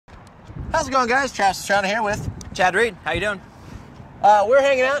How's it going, guys? Pastrana here with Chad Reed. How you doing? we're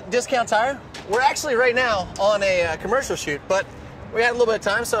hanging out, Discount Tire. We're actually right now on a commercial shoot, but we had a little bit of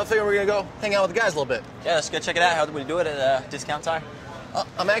time, so I figured we're gonna go hang out with the guys a little bit. Yeah, let's go check it out. How do we do it at Discount Tire?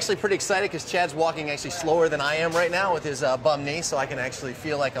 I'm actually pretty excited because Chad's walking actually slower than I am right now with his bum knee, so I can actually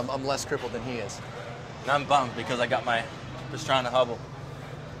feel like I'm less crippled than he is. And I'm bummed because I got my Pastrana Hubble.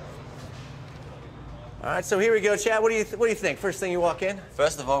 All right, so here we go, Chad. What do you think? First thing you walk in?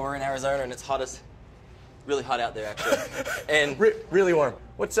 First of all, we're in Arizona and it's really hot out there actually. And really warm.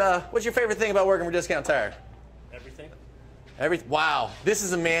 What's your favorite thing about working for Discount Tire? Everything. Wow, this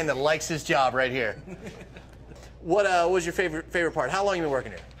is a man that likes his job right here. What was your favorite part? How long have you been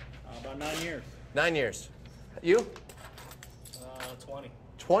working here? About 9 years. 9 years. You? 20.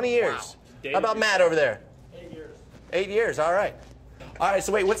 20 years. Wow. How about Matt over there? 8 years. 8 years. All right. All right.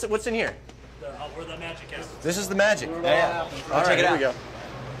 So wait, what's in here? Where the magic is. This is the magic. yeah. All right, check it here out. we go.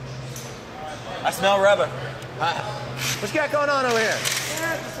 I smell rubber. What you got going on over here?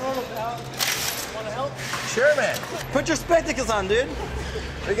 Want to help? Sure, man. Put your spectacles on, dude.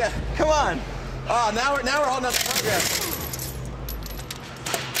 We got. Come on. Oh, now we're holding up the progress.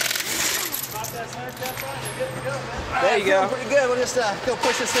 Pop that center cap on. You're good to go, man. There you go. Pretty good. We'll just go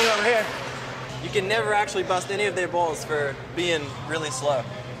push this thing over here. You can never actually bust any of their balls for being really slow.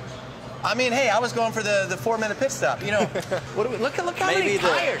 I mean, hey, I was going for the 4-minute pit stop. You know, look how many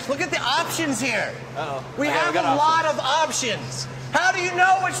tires. Look at the options here. Uh-oh. We have a lot of options. How do you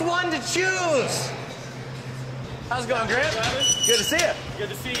know which one to choose? How's it going, Grant? Good to see you. Good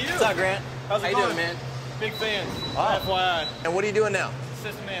to see you. What's up, Grant? How's it How you going? doing, man? Big fan. Oh. FYI. And what are you doing now?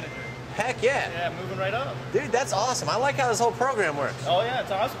 Assistant manager. Heck yeah. Yeah, moving right up. Dude, that's awesome. I like how this whole program works. Oh yeah, it's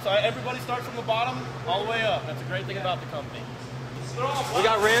awesome. So everybody starts from the bottom all the way up. That's a great thing about the company. They're all We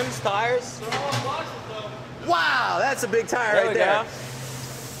got rims, tires. They're all on boxes though. Wow, that's a big tire There right we there. go.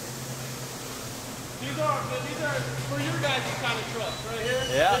 These are for your guys' kind of trucks right here.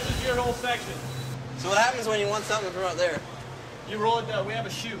 Yeah. This is your whole section. So what happens when you want something from out there? You roll it down. We have a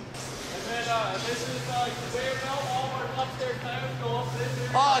chute. And then this is the conveyor belt. All of our upstairs tires go up this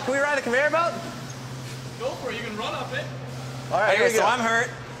area. Oh, can we ride a conveyor belt? Go for it. You can run up it. All right, here Okay, we so go. I'm hurt.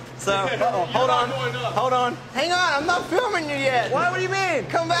 So Hold on. Going up. hold on. Hang on, I'm not filming you yet. What do you mean?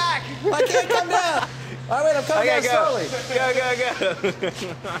 Come back. I can't come down. All right, wait, I'm coming down slowly. Go.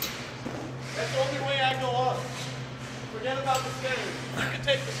 That's the only way I go up. Forget about the stairs. You can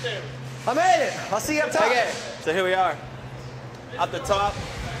take the stairs. I made it. I'll see you up top. Okay, so here we are. At the top,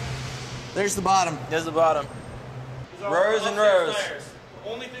 There's the bottom. there's the bottom. These are Rows our and upstairs rows. Tires. The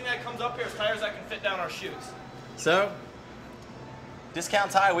only thing that comes up here is tires that can fit down our chutes. So,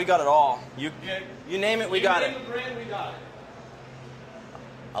 Discount Tire, we got it all. You name it, we got it. You name the brand, we got it.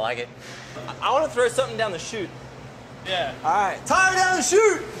 I like it. I want to throw something down the chute. Yeah. All right. Tire down the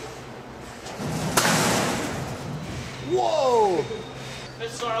chute. Whoa.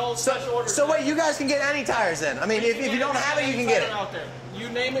 This is our whole special order. So wait, you guys can get any tires then? I mean, if you don't have it, you can get it. Out there. You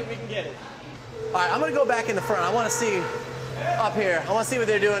name it, we can get it. All right, I'm gonna go back in the front. I want to see up here. I want to see what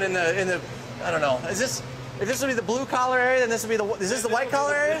they're doing in the. I don't know. If this will be the blue collar area, then this will be the. Is this the white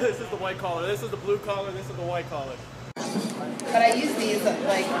collar area? This is the white collar. This is the blue collar. This is the white collar. But I use these,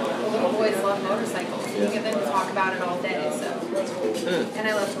 like, the little boys love motorcycles. You get them to talk about it all day, so. And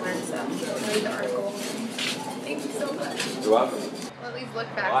I love to learn stuff. Read the article. Thank you so much. You're welcome. Well, at least look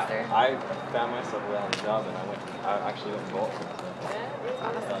faster. I found myself well on the job, and I actually went and bought some. That's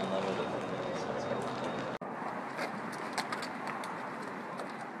awesome. Fell in love with it.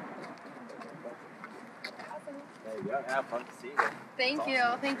 There you go. Have fun to see you. Thank you.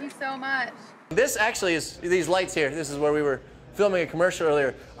 Thank you so much. This actually is these lights here. This is where we were filming a commercial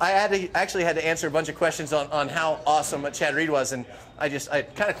earlier. I actually had to answer a bunch of questions on how awesome Chad Reed was, and I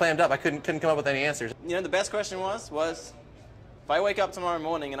kind of clammed up. I couldn't come up with any answers. You know, the best question was if I wake up tomorrow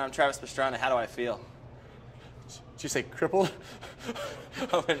morning and I'm Travis Pastrana, how do I feel? Did you say crippled?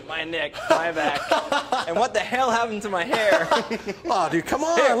 Oh, and my neck, my back, and what the hell happened to my hair? Oh, dude, come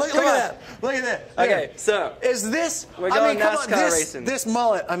on! Here, look come at on. that! Look at that! Okay, Here. so Is this? we're going come on, NASCAR racing. This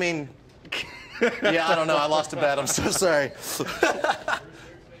mullet. I mean, yeah, I don't know. I lost a bet. I'm so sorry.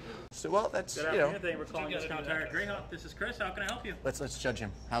 So well, that's Good afternoon. We're calling Discount Tire at Greyhawk. This is Chris. How can I help you? Let's judge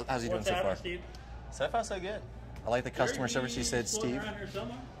him. How's he doing What's so far? happening, Steve? So far so good. I like the customer service. He said Floating Steve. around here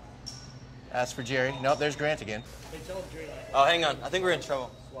somewhere? Asked for Jerry. Nope, there's Grant again. They tell him Jerry Oh, hang on. I think we're in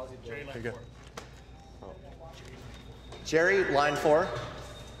trouble. Jerry Here you go. Jerry, line 4.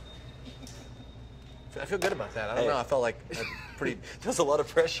 I feel good about that. I don't know. I felt like a pretty. There's a lot of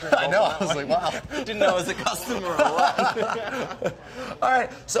pressure. I know. I was like, wow. Didn't know I was a customer or what. All right.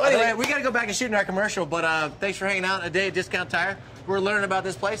 So anyway, we got to go back and shoot in our commercial. But thanks for hanging out a day at Discount Tire. we're learning about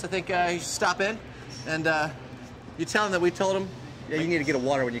this place, I think you should stop in, and you tell him that we told him. Yeah, you need to get a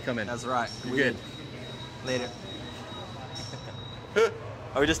water when you come in. That's right. You're good. Later.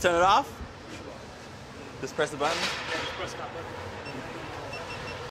 Are we just turn it off? Just press the button? Yeah, just press that button.